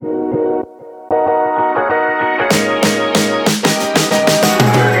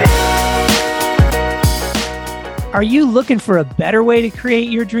Are you looking for a better way to create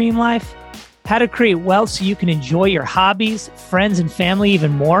your dream life? How to create wealth so you can enjoy your hobbies, friends, and family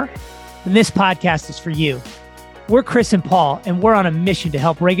even more? Then this podcast is for you. We're Chris and Paul, and we're on a mission to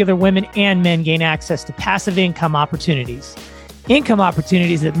help regular women and men gain access to passive income opportunities. Income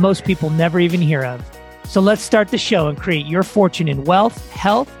opportunities that most people never even hear of. So let's start the show and create your fortune in wealth,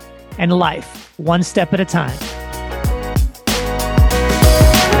 health, and life, one step at a time.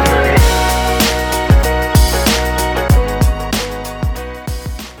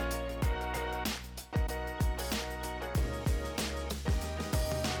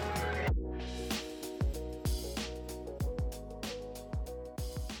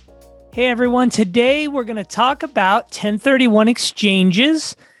 Hey everyone, today we're going to talk about 1031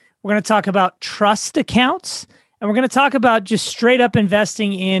 exchanges. We're going to talk about trust accounts, and we're going to talk about just straight up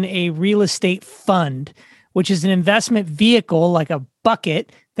investing in a real estate fund, which is an investment vehicle like a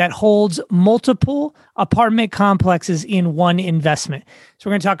bucket that holds multiple apartment complexes in one investment. So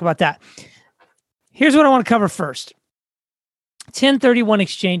we're going to talk about that. Here's what I want to cover first. 1031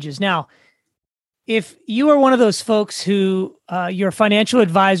 exchanges. Now, if you are one of those folks who your financial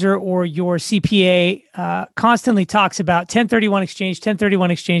advisor or your CPA constantly talks about 1031 exchange,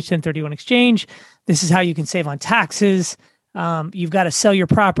 1031 exchange, 1031 exchange, this is how you can save on taxes. You've got to sell your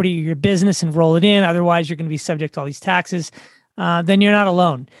property or your business and roll it in. Otherwise, you're going to be subject to all these taxes. Then you're not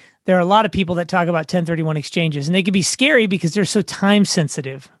alone. There are a lot of people that talk about 1031 exchanges, and they can be scary because they're so time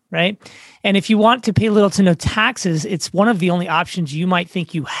sensitive, right? And if you want to pay little to no taxes, it's one of the only options you might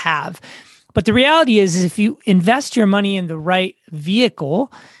think you have. But the reality is if you invest your money in the right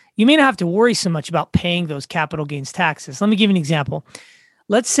vehicle, you may not have to worry so much about paying those capital gains taxes. Let me give you an example.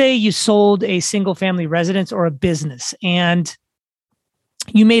 Let's say you sold a single family residence or a business and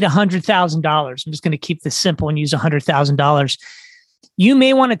you made $100,000. I'm just going to keep this simple and use $100,000. You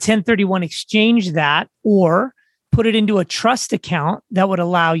may want to 1031 exchange that or put it into a trust account that would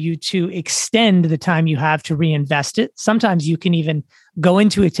allow you to extend the time you have to reinvest it. Sometimes you can even go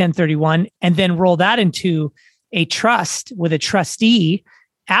into a 1031 and then roll that into a trust with a trustee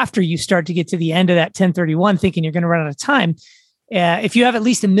after you start to get to the end of that 1031 thinking you're going to run out of time. If you have at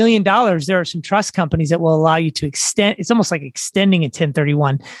least $1 million, there are some trust companies that will allow you to extend. It's almost like extending a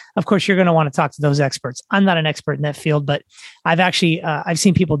 1031. Of course, you're going to want to talk to those experts. I'm not an expert in that field, but I've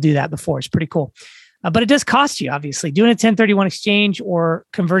seen people do that before. It's pretty cool. But it does cost you, obviously. Doing a 1031 exchange or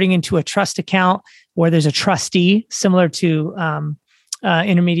converting into a trust account where there's a trustee, similar to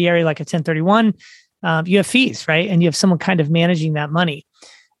intermediary like a 1031, you have fees, right? And you have someone kind of managing that money.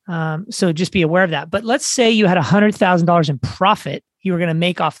 So just be aware of that. But let's say you had $100,000 in profit you were going to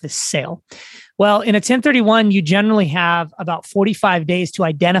make off this sale. Well, in a 1031, you generally have about 45 days to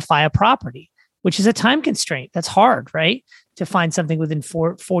identify a property, which is a time constraint. That's hard, right? To find something within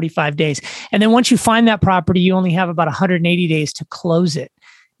 45 days. And then once you find that property, you only have about 180 days to close it.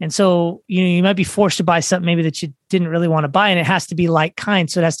 And so, you might be forced to buy something maybe that you didn't really want to buy, and it has to be like kind.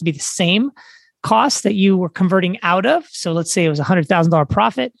 So it has to be the same cost that you were converting out of. So let's say it was a $100,000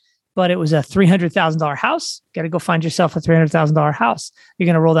 profit, but it was a $300,000 house. Got to go find yourself a $300,000 house you're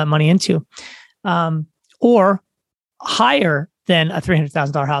going to roll that money into. Or higher than a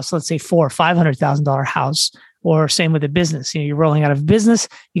 $300,000 house. Let's say $400,000 or $500,000 house. Or same with a business. You're rolling out of business.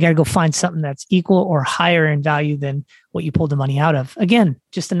 You got to go find something that's equal or higher in value than what you pulled the money out of. Again,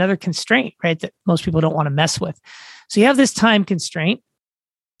 just another constraint, right? That most people don't want to mess with. So you have this time constraint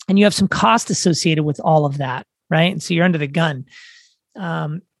and you have some cost associated with all of that, right? And so you're under the gun.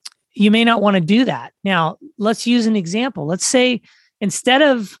 You may not want to do that. Now, let's use an example. Let's say instead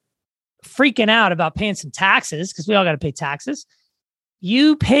of freaking out about paying some taxes, because we all got to pay taxes,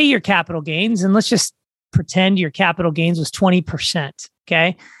 you pay your capital gains, and let's just pretend your capital gains was 20%.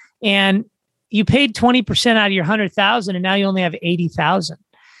 Okay. And you paid 20% out of your 100,000 and now you only have 80,000.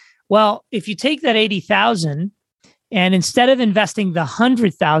 Well, if you take that 80,000 and instead of investing the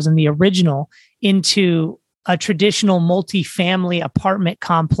 100,000, the original, into a traditional multifamily apartment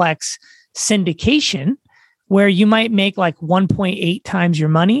complex syndication, where you might make like 1.8 times your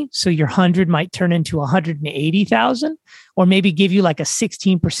money. So your 100 might turn into 180,000, or maybe give you like a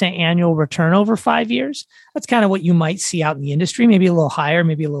 16% annual return over 5 years. That's kind of what you might see out in the industry, maybe a little higher,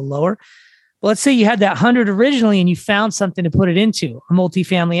 maybe a little lower. But let's say you had that 100 originally and you found something to put it into, a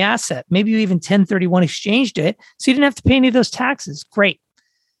multifamily asset. Maybe you even 1031 exchanged it, so you didn't have to pay any of those taxes. Great.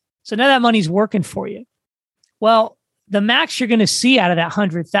 So now that money's working for you. Well, the max you're going to see out of that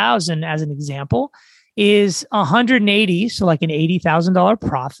 100,000, as an example, is 180, so like an $80,000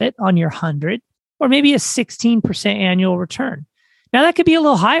 profit on your 100, or maybe a 16% annual return. Now that could be a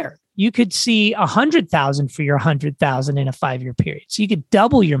little higher. You could see 100,000 for your 100,000 in a 5-year period. So you could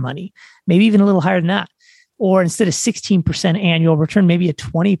double your money, maybe even a little higher than that. or instead of 16% annual return, maybe a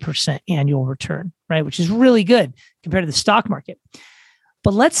 20% annual return, right? Which is really good compared to the stock market.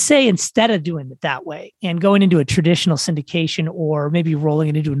 But let's say instead of doing it that way and going into a traditional syndication or maybe rolling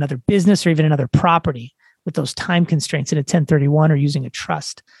it into another business or even another property with those time constraints in a 1031 or using a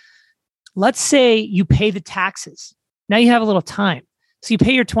trust, let's say you pay the taxes. Now you have a little time. So you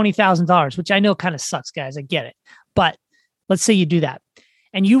pay your $20,000, which I know kind of sucks, guys. I get it. But let's say you do that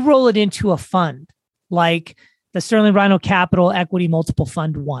and you roll it into a fund like the Sterling Rhino Capital Equity Multiple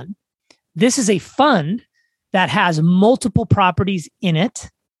Fund 1. This is a fund that has multiple properties in it,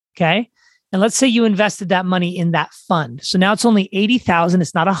 okay? And let's say you invested that money in that fund. So now it's only $80,000.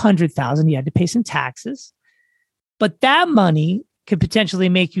 It's not $100,000. You had to pay some taxes. But that money could potentially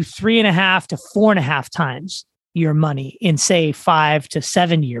make you 3.5 to 4.5 times your money in, say, 5 to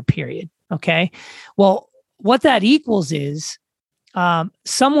 7 year period, okay? Well, what that equals is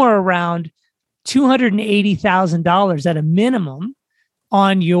somewhere around $280,000 at a minimum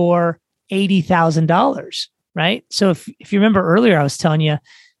on your $80,000. Right. So if you remember earlier, I was telling you,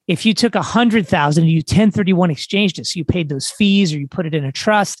 if you took $100,000 and you 1031 exchanged it, so you paid those fees or you put it in a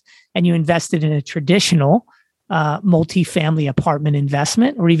trust and you invested in a traditional multifamily apartment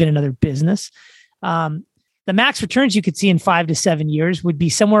investment or even another business, the max returns you could see in 5 to 7 years would be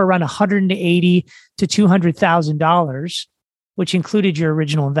somewhere around $180,000 to $200,000, which included your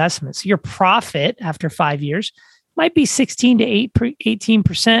original investment. So your profit after 5 years might be 16 to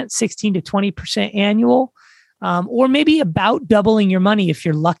 18%, 16 to 20% annual. Or maybe about doubling your money if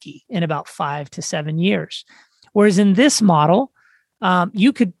you're lucky in about 5 to 7 years. Whereas in this model,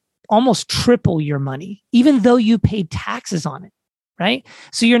 you could almost triple your money, even though you paid taxes on it, right?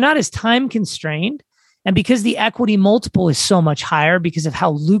 So you're not as time constrained. And because the equity multiple is so much higher because of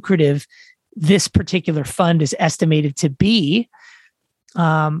how lucrative this particular fund is estimated to be,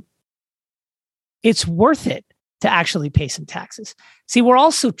 it's worth it to actually pay some taxes. See, we're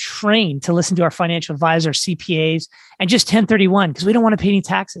also trained to listen to our financial advisor, CPAs, and just 1031 because we don't want to pay any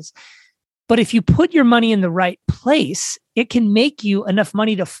taxes. But if you put your money in the right place, it can make you enough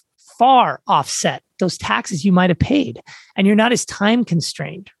money to far offset those taxes you might have paid. And you're not as time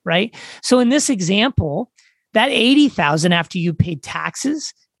constrained, right? So in this example, that $80,000 after you paid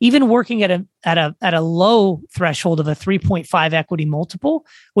taxes, even working at a low threshold of a 3.5 equity multiple,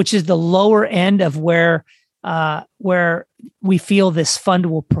 which is the lower end of where we feel this fund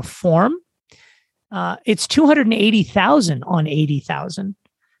will perform, it's $280,000 on $80,000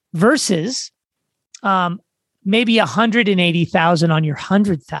 versus maybe $180,000 on your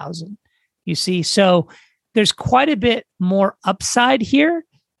 $100,000. You see, so there's quite a bit more upside here,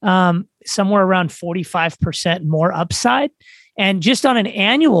 somewhere around 45% more upside, and just on an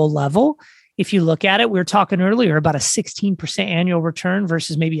annual level. If you look at it, we were talking earlier about a 16% annual return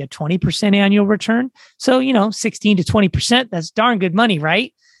versus maybe a 20% annual return. So, 16 to 20%, that's darn good money,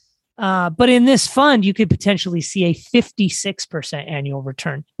 right? But in this fund, you could potentially see a 56% annual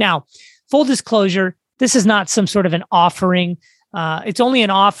return. Now, full disclosure, this is not some sort of an offering. It's only an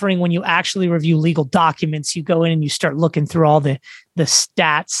offering when you actually review legal documents. You go in and you start looking through all the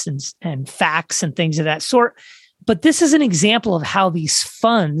stats and facts and things of that sort. But this is an example of how these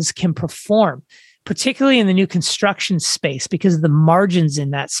funds can perform, particularly in the new construction space, because of the margins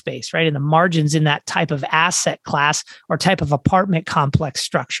in that space, right? And the margins in that type of asset class or type of apartment complex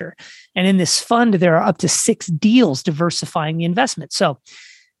structure. And in this fund, there are up to 6 deals diversifying the investment. So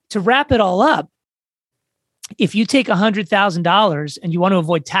to wrap it all up, if you take $100,000 and you want to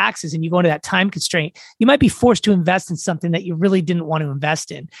avoid taxes and you go into that time constraint, you might be forced to invest in something that you really didn't want to invest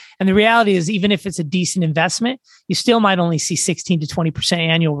in. And the reality is, even if it's a decent investment, you still might only see 16 to 20%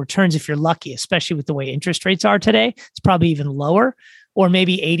 annual returns if you're lucky, especially with the way interest rates are today. It's probably even lower, or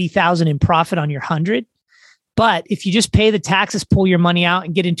maybe 80,000 in profit on your 100. But if you just pay the taxes, pull your money out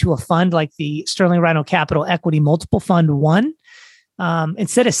and get into a fund like the Sterling Rhino Capital Equity Multiple Fund 1,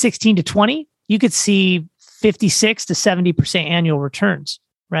 instead of 16 to 20, you could see 56 to 70% annual returns,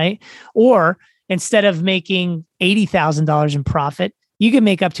 right? Or instead of making $80,000 in profit, you can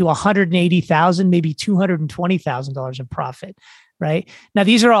make up to $180,000, maybe $220,000 in profit, right? Now,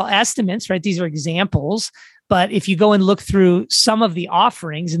 these are all estimates, right? These are examples. But if you go and look through some of the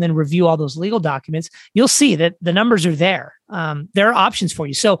offerings and then review all those legal documents, you'll see that the numbers are there. There are options for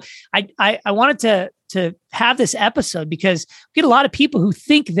you. So I wanted to have this episode because we get a lot of people who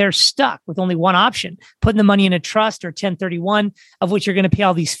think they're stuck with only one option, putting the money in a trust or 1031, of which you're going to pay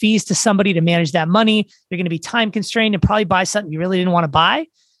all these fees to somebody to manage that money. You're going to be time constrained and probably buy something you really didn't want to buy.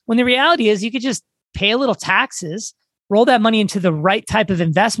 When the reality is you could just pay a little taxes, roll that money into the right type of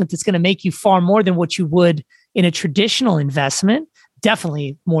investment that's going to make you far more than what you would in a traditional investment,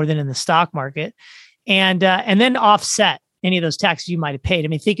 definitely more than in the stock market. and then offset any of those taxes you might have paid. I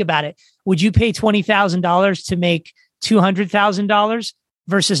mean, think about it. Would you pay $20,000 to make $200,000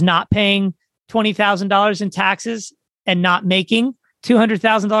 versus not paying $20,000 in taxes and not making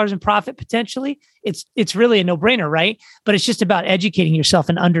 $200,000 in profit potentially? It's really a no-brainer, right? But it's just about educating yourself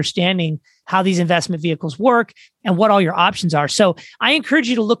and understanding how these investment vehicles work and what all your options are. So I encourage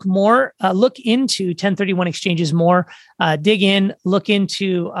you to look into 1031 exchanges more, dig in, look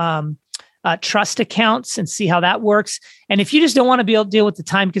into trust accounts and see how that works. And if you just don't want to be able to deal with the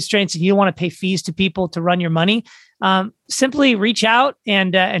time constraints and you don't want to pay fees to people to run your money, simply reach out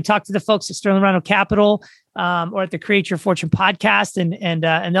and talk to the folks at Sterling Rhino Capital or at the Create Your Fortune podcast,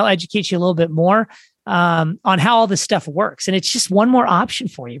 and they'll educate you a little bit more on how all this stuff works. And it's just one more option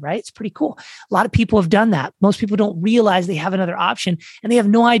for you, right? It's pretty cool. A lot of people have done that. Most people don't realize they have another option, and they have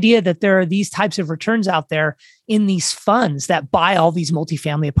no idea that there are these types of returns out there in these funds that buy all these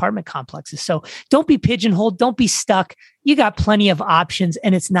multifamily apartment complexes. So don't be pigeonholed. Don't be stuck. You got plenty of options,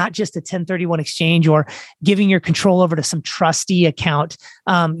 and it's not just a 1031 exchange or giving your control over to some trustee account.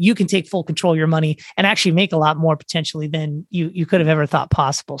 You can take full control of your money and actually make a lot more potentially than you could have ever thought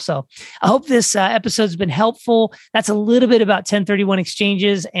possible. So I hope this episode has been helpful. That's a little bit about 1031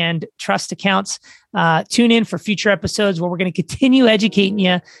 exchanges and trust accounts. Tune in for future episodes where we're going to continue educating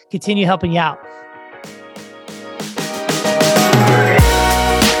you, continue helping you out.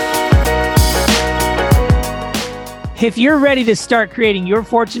 If you're ready to start creating your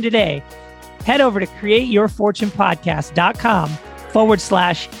fortune today, head over to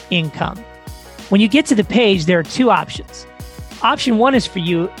createyourfortunepodcast.com/income. When you get to the page, there are two options. Option one is for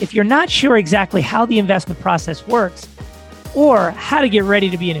you if you're not sure exactly how the investment process works or how to get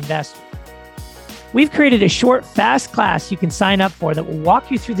ready to be an investor. We've created a short, fast class you can sign up for that will walk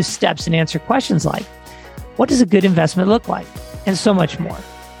you through the steps and answer questions like, what does a good investment look like? And so much more.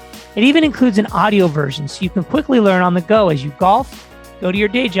 It even includes an audio version so you can quickly learn on the go as you golf, go to your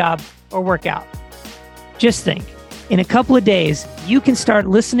day job, or work out. Just think, in a couple of days, you can start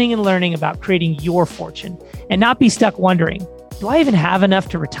listening and learning about creating your fortune and not be stuck wondering, do I even have enough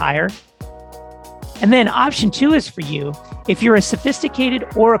to retire? And then option two is for you if you're a sophisticated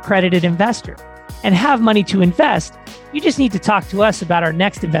or accredited investor and have money to invest. You just need to talk to us about our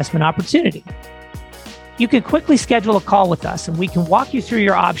next investment opportunity. You can quickly schedule a call with us and we can walk you through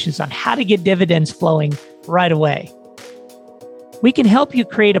your options on how to get dividends flowing right away. We can help you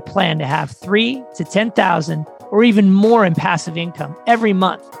create a plan to have $3,000 to $10,000 or even more in passive income every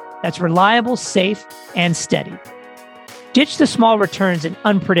month that's reliable, safe, and steady. Ditch the small returns and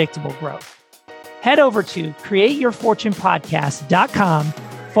unpredictable growth. Head over to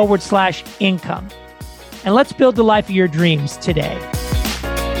createyourfortunepodcast.com/income. And let's build the life of your dreams today.